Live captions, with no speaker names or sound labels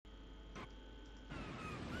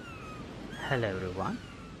Hello everyone,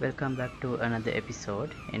 welcome back to another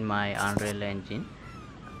episode in my Unreal Engine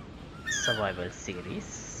survival series.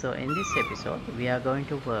 So in this episode we are going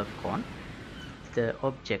to work on the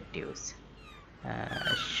objectives,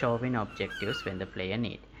 showing objectives when the player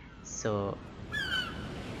need. So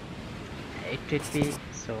it would be,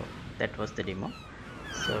 so that was the demo.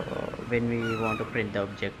 So when we want to print the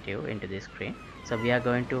objective into the screen, so we are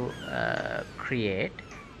going to create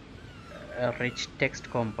a rich text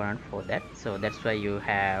component for that. So that's why you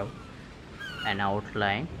have an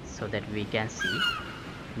outline so that we can see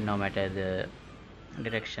no matter the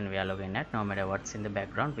direction we are looking at, no matter what's in the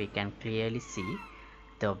background, we can clearly see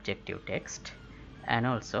the objective text. And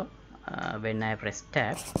also when I press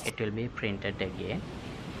tab, it will be printed again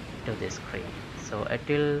to the screen. So it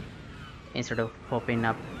will, instead of popping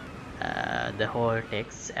up the whole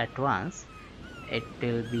text at once, it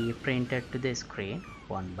will be printed to the screen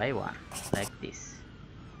one by one like this.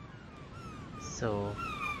 So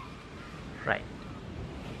right,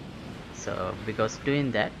 so because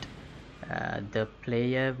doing that, the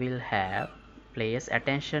player's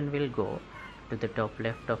attention will go to the top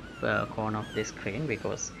left of corner of the screen,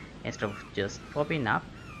 because instead of just popping up,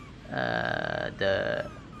 the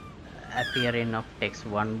appearing of text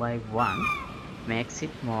one by one makes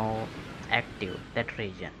it more active, that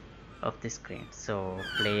region of the screen, so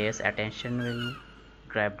player's attention will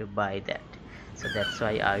grabbed by that. So that's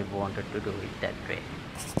why I wanted to do it that way.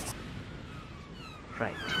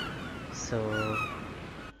 Right, so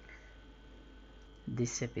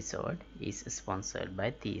this episode is sponsored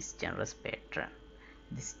by this generous patron.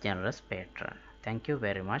 Thank you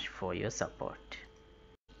very much for your support.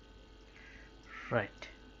 Right,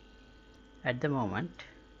 at the moment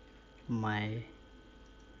my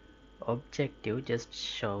objective just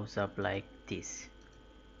shows up like this,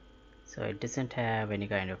 so it doesn't have any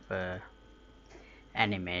kind of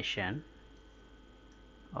animation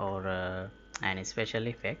or any special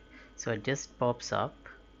effect, so it just pops up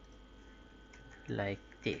like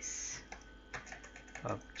this,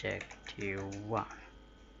 objective 1.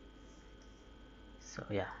 So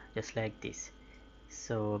yeah, just like this.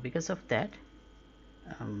 So because of that,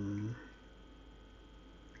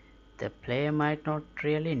 the player might not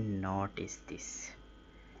really notice this,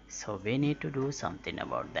 so we need to do something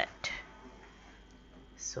about that.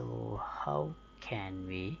 So how can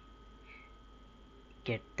we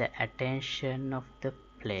get the attention of the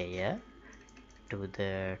player to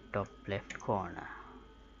the top left corner?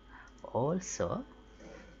 Also,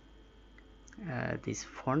 this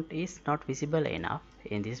font is not visible enough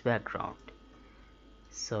in this background,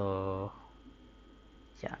 so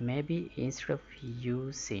yeah, maybe instead of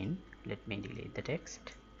using, let me delete the text,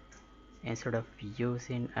 instead of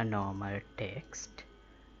using a normal text,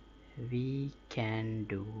 we can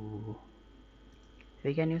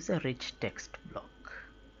use a rich text block.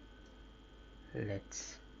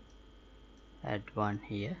 Let's add one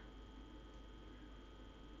here,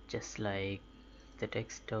 just like the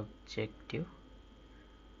text objective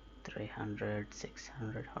 300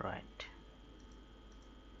 600. All right,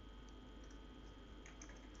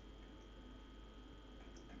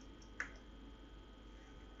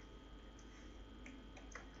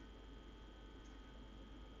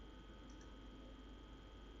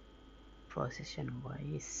 position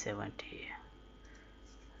Y is 70.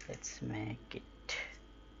 Let's make it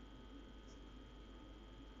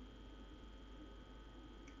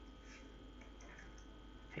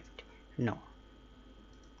 50. No,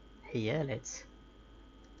 here let's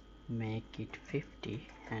make it 50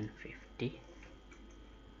 and 50.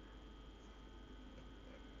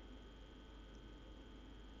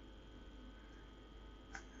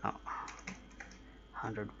 No,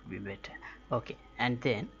 100 would be better. Okay, and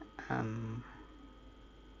then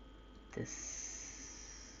this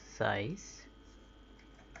size,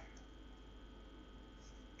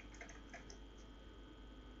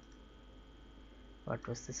 what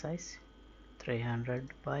was the size?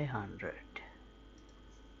 300 by 100.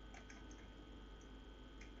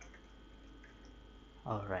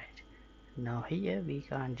 All right, now here we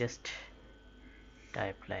can't just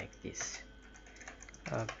type like this,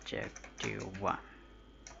 objective 1.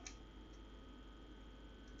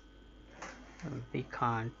 We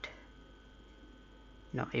can't,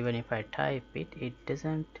 no, even if I type it, it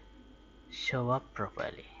doesn't show up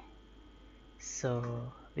properly.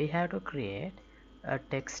 So we have to create a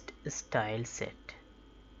text style set.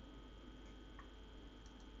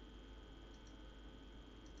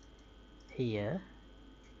 Here,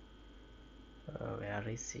 where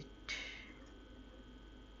is it?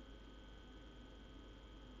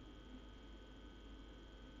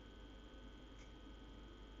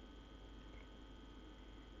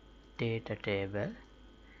 data table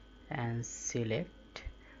and select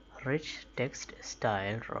rich text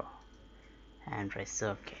style row and press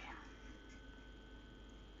OK.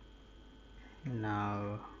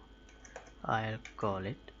 Now I'll call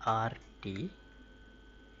it RT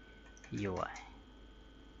UI.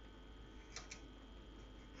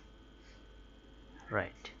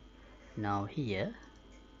 Right, now here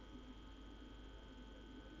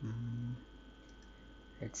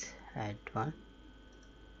let's add one.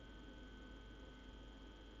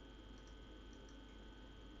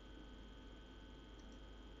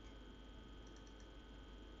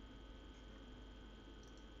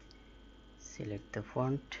 Select the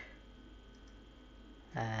font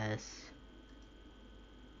as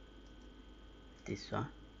this one.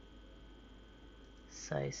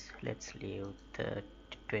 Size, let's leave the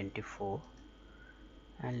 24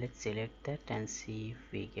 and let's select that and see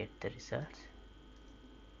if we get the results.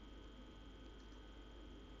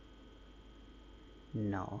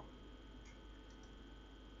 No.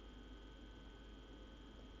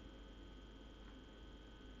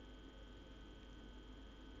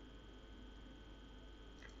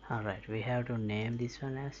 Alright, we have to name this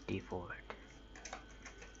one as default.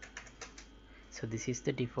 So this is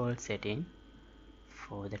the default setting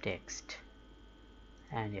for the text,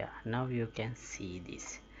 and yeah, now you can see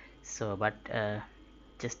this. So but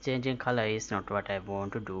just changing color is not what I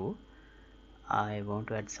want to do. I want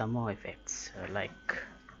to add some more effects, like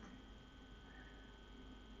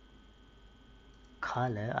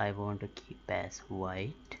color I want to keep as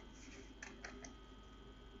white,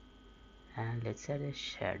 and let's add a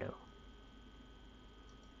shadow,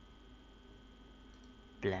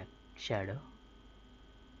 black shadow,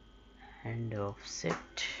 and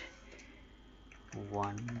offset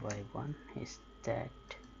 1 by 1. Is that,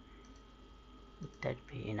 would that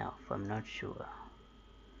be enough? I'm not sure.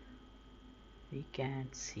 We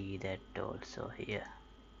can't see that also here.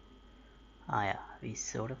 Yeah, we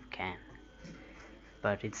sort of can,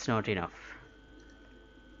 but it's not enough.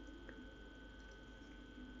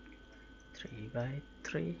 3 by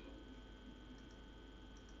 3.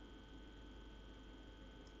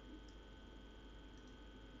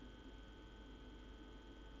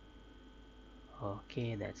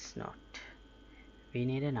 Okay, that's not. We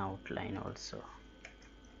need an outline also.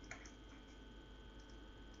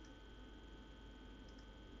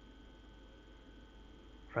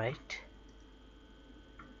 Right?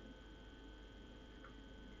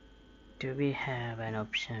 Do we have an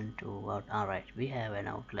option to alright, we have an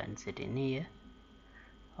outline set in here.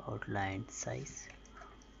 Outline size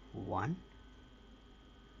 1.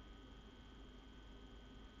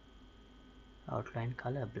 Outline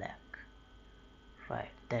color black.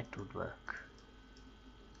 Right, that would work.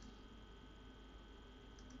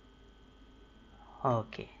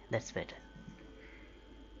 Okay, that's better.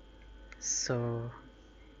 So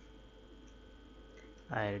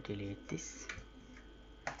I'll delete this.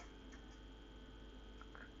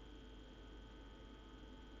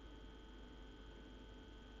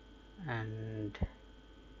 And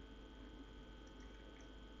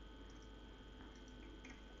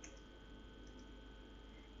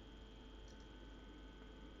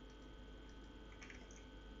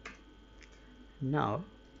now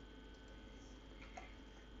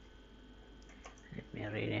let me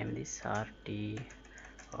rename this RT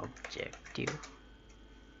objective.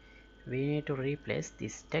 We need to replace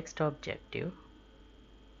this text objective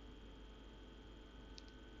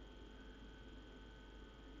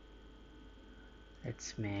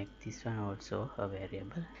let's make this one also a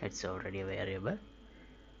variable. It's already a variable.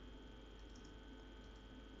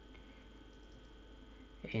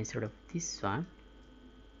 Instead of this one,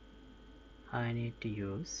 I need to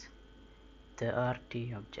use the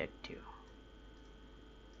RT objective.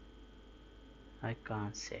 I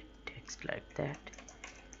can't set text like that.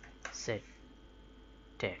 Set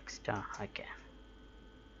text. I can.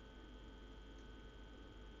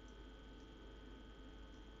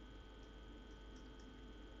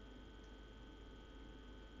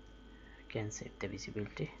 I can set the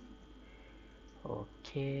visibility.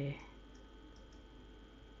 Okay.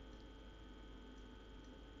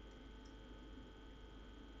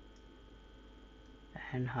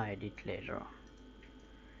 And hide it later on.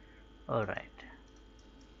 Alright.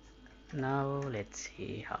 Now let's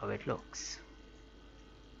see how it looks.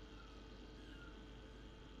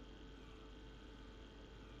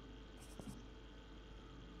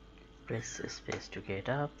 Press space to get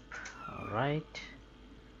up. Alright.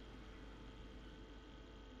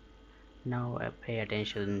 Now pay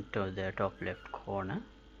attention to the top left corner.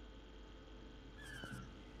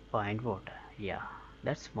 Find water. Yeah,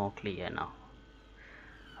 that's more clear now.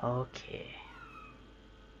 Okay.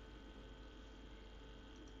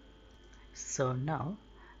 So now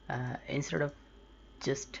instead of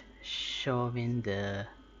just showing the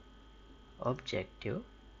objective,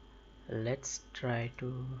 let's try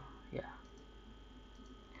to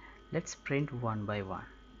let's print one by one.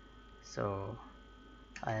 So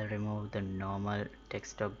I'll remove the normal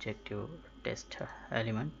text objective test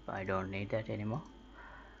element. I don't need that anymore.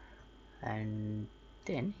 And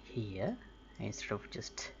then here, instead of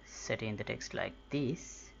just setting the text like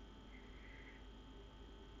this,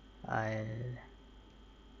 I'll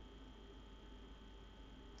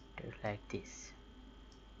do it like this.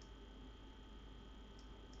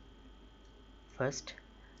 First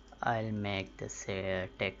I'll make the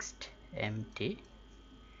text empty,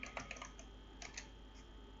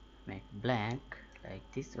 make blank like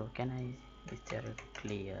this. Or can I, is there a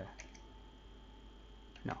clear?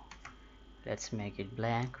 No, let's make it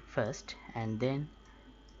blank first and then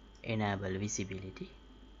enable visibility.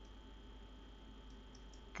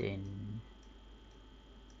 Then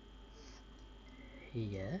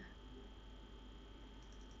here,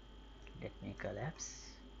 let me collapse.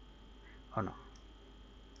 Oh no,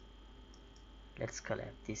 let's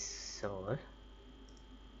collapse this all.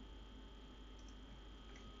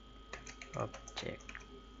 Objective.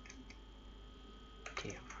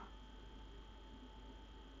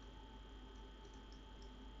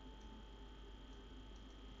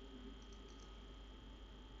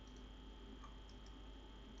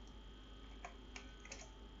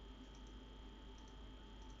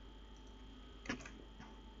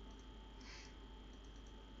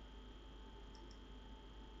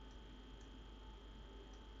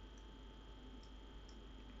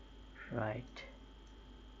 Right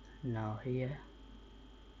now here,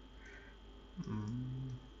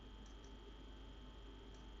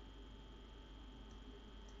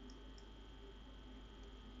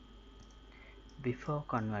 before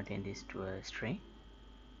converting this to a string,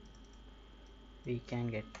 we can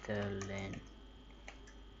get the length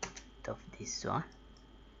of this one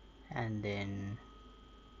and then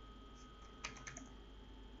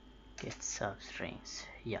get substrings,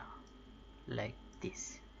 like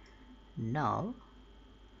this. Now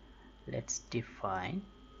let's define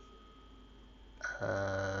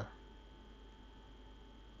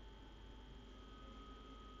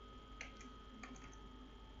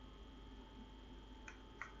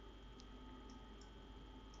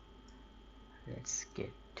let's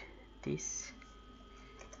get this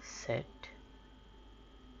set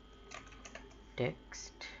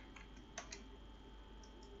text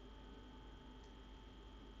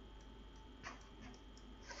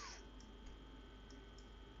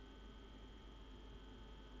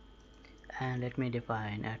and let me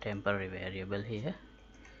define a temporary variable here,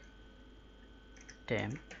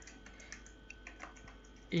 temp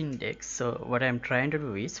index. So what I'm trying to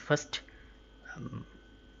do is first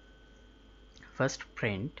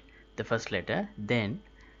print the first letter, then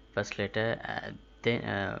first letter,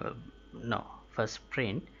 first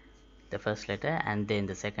print the first letter and then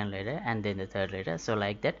the second letter and then the third letter. So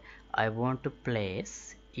like that, I want to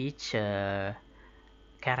place each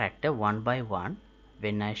character one by one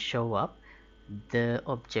when I show up the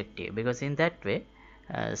objective, because in that way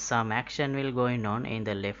some action will going on in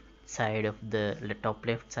the left side of the top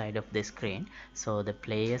left side of the screen, so the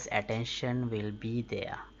player's attention will be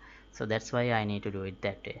there. So that's why I need to do it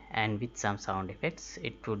that way, and with some sound effects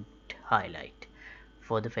it would highlight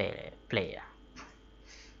for the player.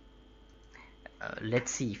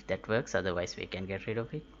 Let's see if that works, otherwise we can get rid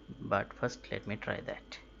of it, but first let me try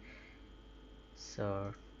that.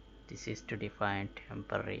 So this is to define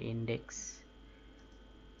temporary index.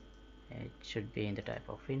 It should be in the type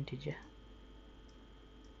of integer,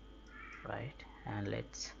 right? And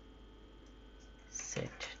let's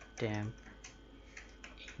set temp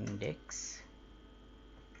index,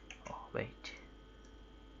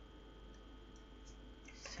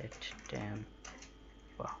 set temp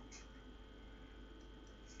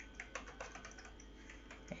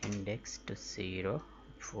index to 0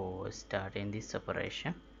 for starting this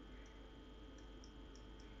operation.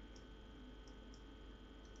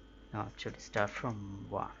 Now it should start from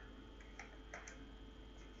 1.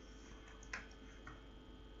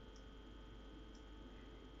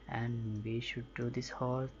 And we should do this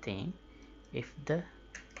whole thing if the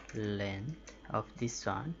length of this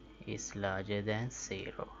one is larger than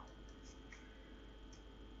 0.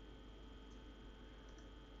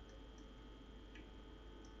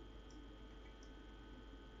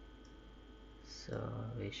 So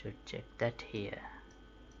we should check that here.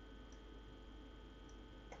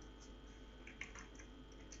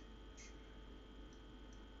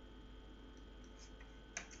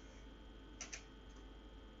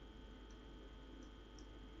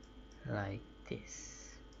 like this.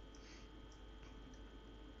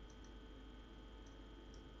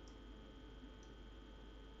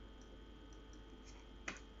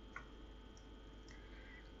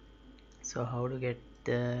 So how to get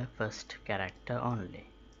the first character only?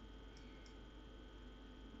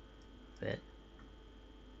 Well,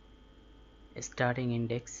 starting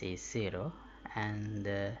index is 0 and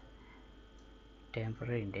the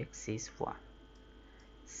temporary index is 1.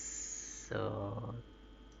 So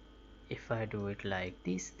if I do it like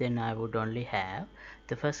this, then I would only have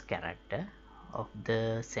the first character of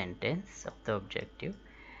the sentence of the objective,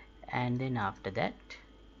 and then after that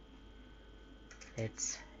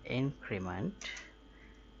let's increment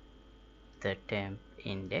the temp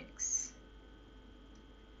index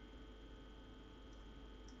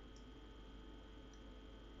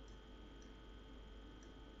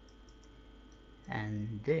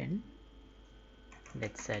and then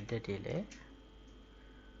let's add the delay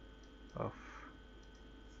of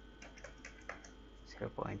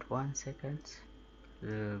 0.1 seconds.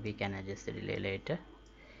 We can adjust the delay later,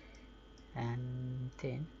 and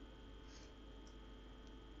then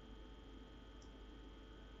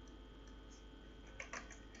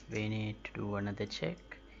we need to do another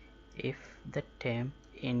check. If the temp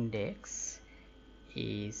index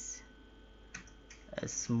is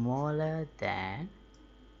smaller than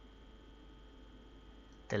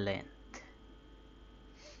the length,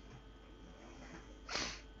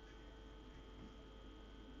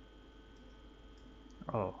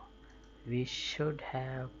 oh, we should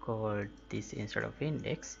have called this, instead of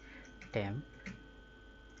index, temp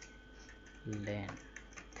length.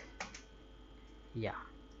 Yeah,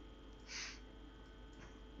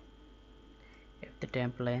 if the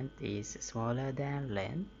temp length is smaller than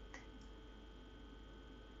length,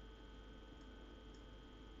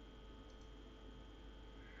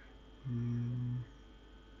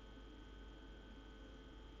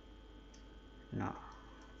 no,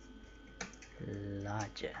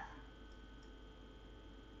 larger.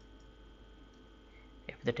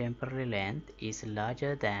 If the temporary length is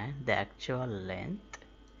larger than the actual length,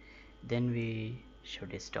 then we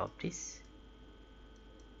should stop this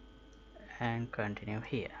and continue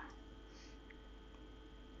here.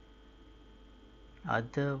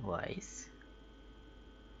 Otherwise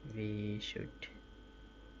we should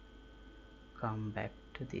come back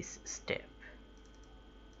to this step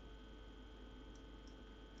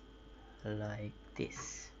like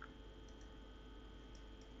this.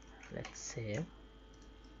 Let's save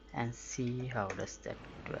and see how does that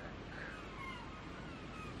work.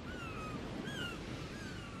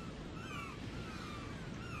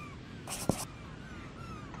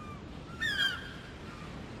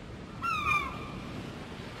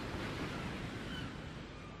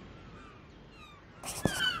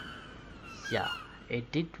 Yeah,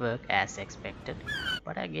 it did work as expected,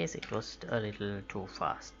 but I guess it was a little too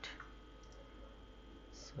fast.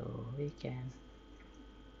 So we can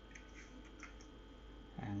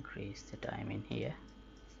increase the time in here,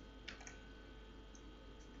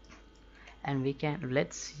 and we can,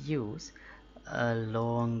 let's use a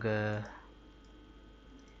longer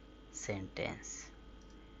sentence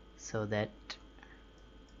so that,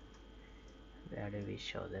 where do we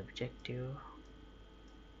show the objective?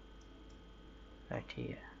 Right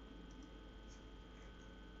here.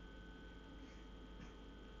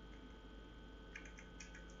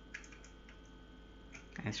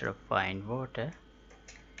 Instead of find water,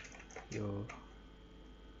 you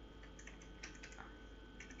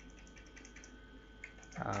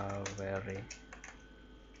are very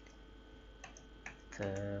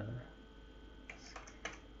thirsty.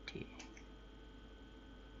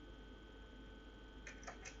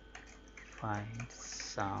 Find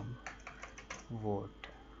some water.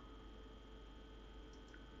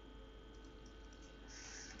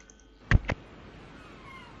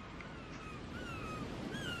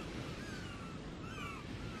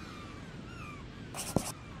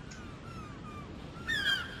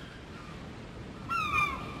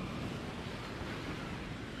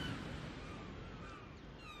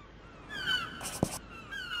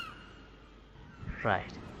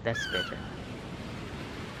 Right, that's better.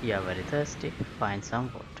 You are very thirsty, find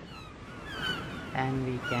some water. And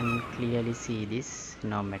we can clearly see this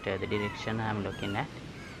no matter the direction I'm looking at,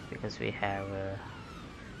 because we have a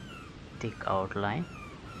thick outline,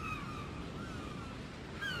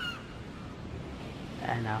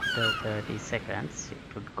 and after 30 seconds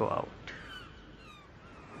it would go out.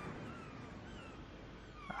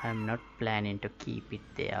 I'm not planning to keep it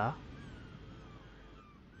there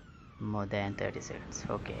more than 30 seconds.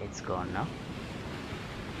 Okay, it's gone now.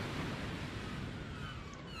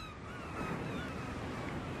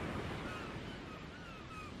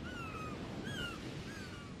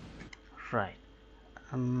 Right.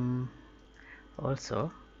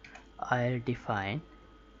 Also I'll define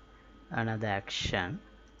another action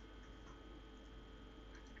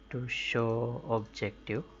to show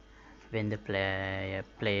objective when the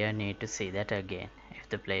player need to see that again, if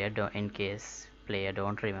the player don't, in case player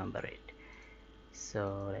don't remember it.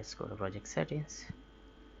 So let's go to project settings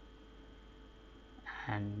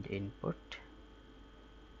and input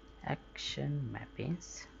action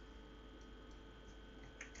mappings,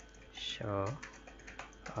 show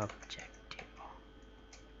objective.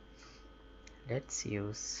 Let's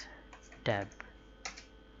use tab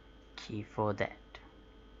key for that.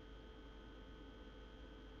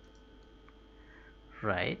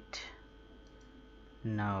 Right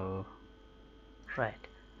now,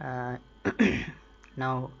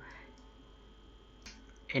 now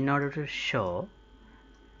in order to show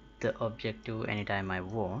the objective anytime I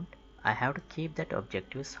want, I have to keep that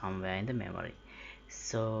objective somewhere in the memory.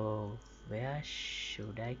 So where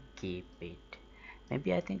should I keep it?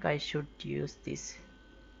 Maybe I think I should use this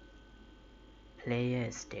player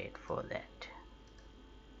state for that.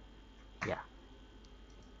 Yeah,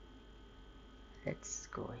 let's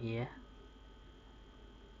go here.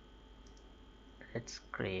 Let's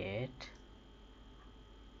create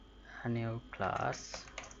a new class,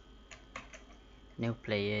 new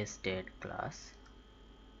player state class.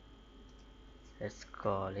 Let's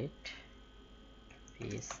call it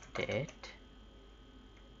vState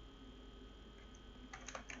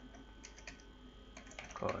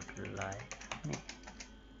code like me.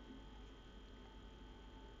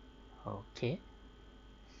 Okay,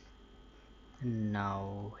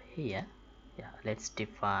 now here, yeah, let's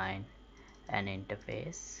define an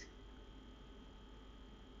interface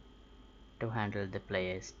to handle the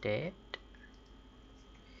player state.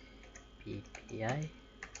 PPI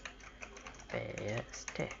player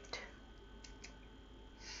state.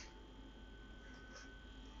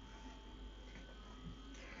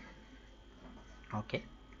 Okay,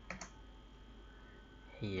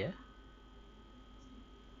 here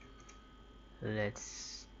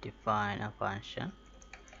let's define a function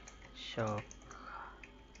show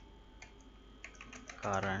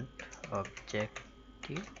current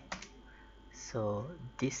objective. So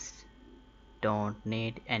this don't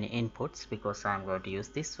need any inputs because I'm going to use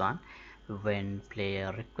this one when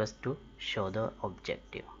player requests to show the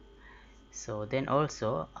objective. So then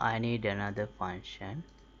also I need another function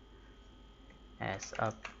as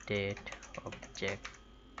update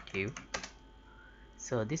objective.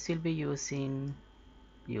 So this will be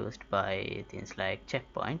used by things like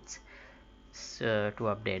checkpoints, so to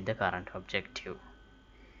update the current objective.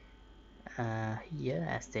 Here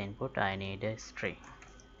as the input I need a string.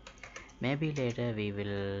 Maybe later we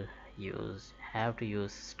will have to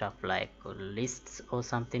use stuff like lists or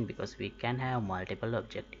something, because we can have multiple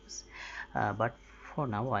objectives, but for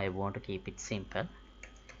now I want to keep it simple.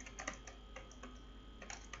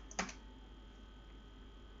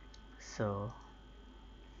 So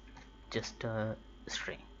just a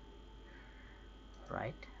string.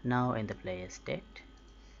 Right now in the player state,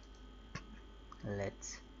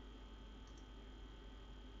 let's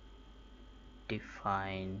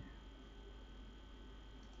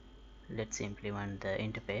implement the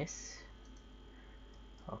interface.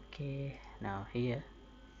 Okay, now here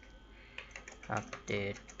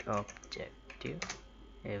update objective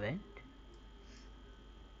event,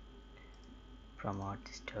 promote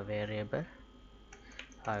this to a variable.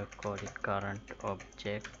 I'll call it current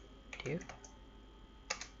objective,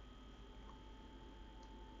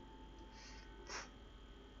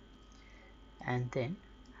 and then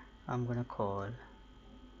I'm gonna call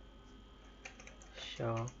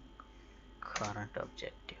show current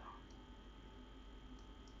objective.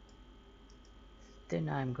 Then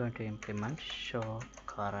I'm going to implement show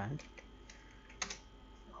current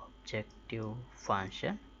objective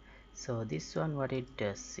function. So this one, what it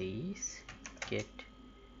does is get,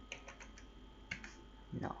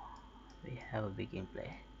 no, we have a begin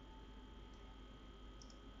play.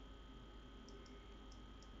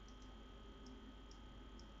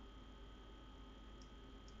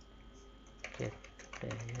 Get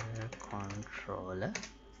player controller,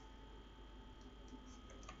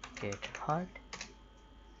 get HUD,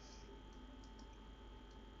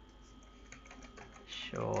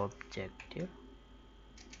 show objective,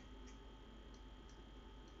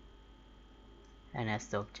 and as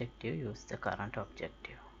the objective use the current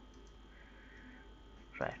objective.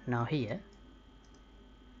 Right now here,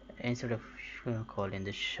 instead of calling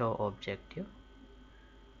the show objective,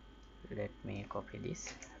 let me copy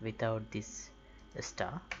this without this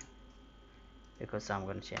star, because I'm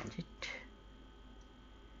going to change it.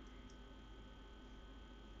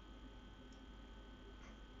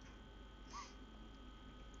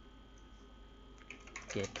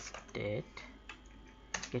 get state,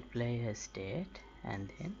 get player state, and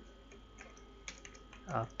then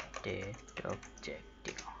update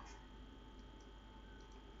objective.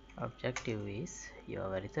 Objective is you are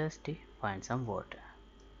very thirsty, find some water.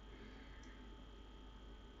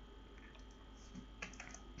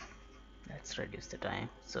 Let's reduce the time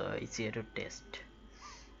so it's easier to test.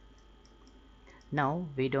 Now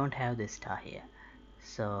we don't have the star here,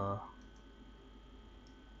 so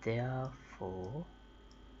therefore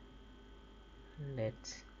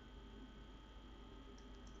let's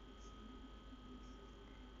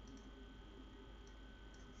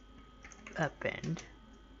append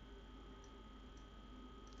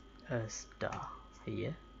a star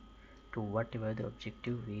here to whatever the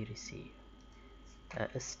objective we receive,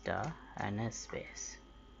 a star and a space,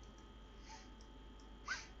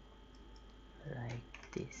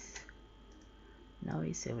 like this. Now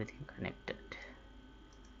is everything connected?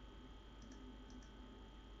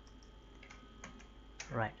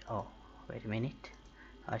 Right. Oh, wait a minute,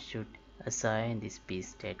 I should assign this piece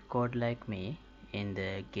state code like me in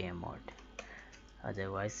the game mode,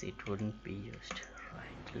 otherwise it wouldn't be used.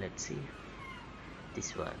 Right, let's see if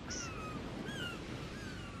this works.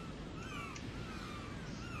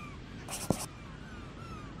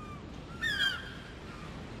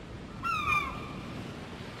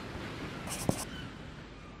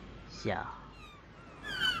 Yeah,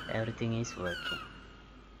 everything is working.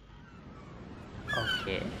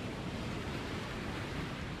 Okay,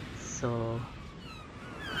 so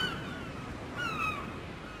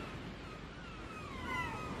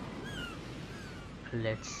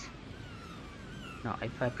let's now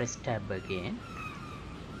if I press tab again,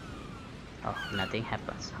 oh, nothing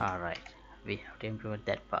happens. Alright, we have to implement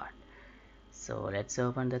that part. So let's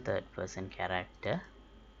open the third person character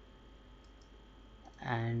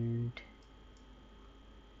and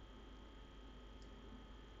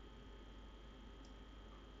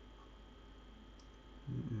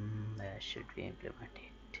where should we implement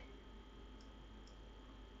it?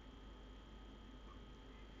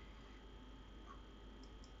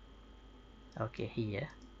 Okay, here,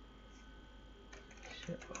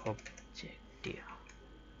 so objective,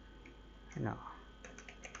 no,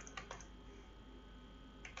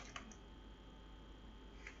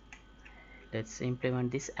 let's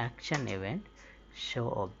implement this action event show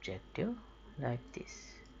objective like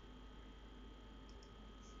this.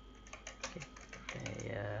 Okay,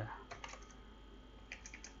 player.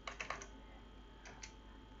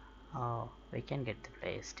 Oh, we can get the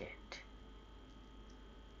player state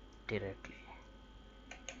directly.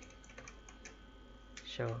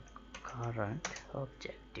 Show current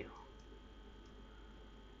objective.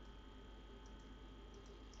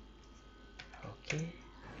 Okay,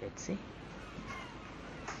 let's see.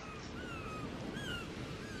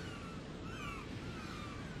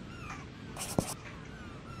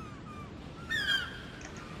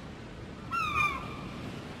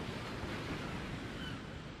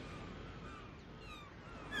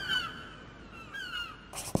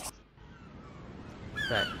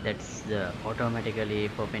 Right, that's the automatically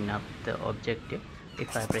popping up the objective.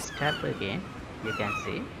 If I press tab again, you can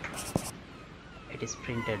see it is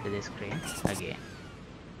printed to the screen again.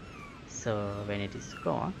 So when it is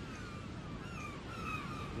gone,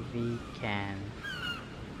 we can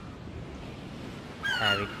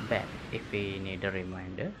have it back if we need a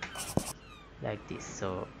reminder like this.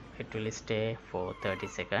 So it will stay for 30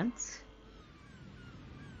 seconds.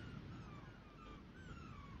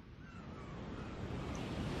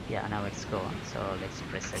 Yeah, now it's gone, so let's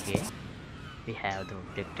press again. We have the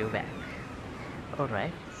objective back.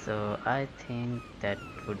 Alright, so I think that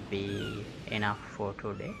would be enough for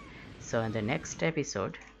today. So in the next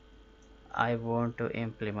episode, I want to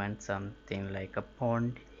implement something like a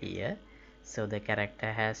pond here. So the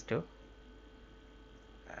character has to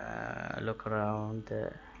look around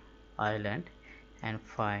the island and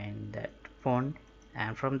find that pond,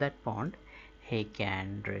 and from that pond he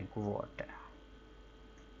can drink water.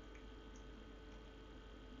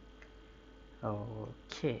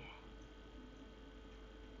 Okay,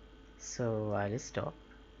 so I'll stop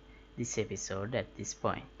this episode at this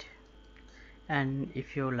point. And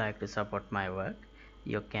if you like to support my work,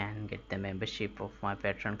 you can get the membership of my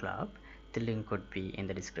Patreon club. The link could be in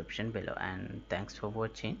the description below. And thanks for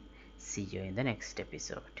watching. See you in the next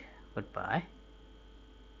episode. Goodbye.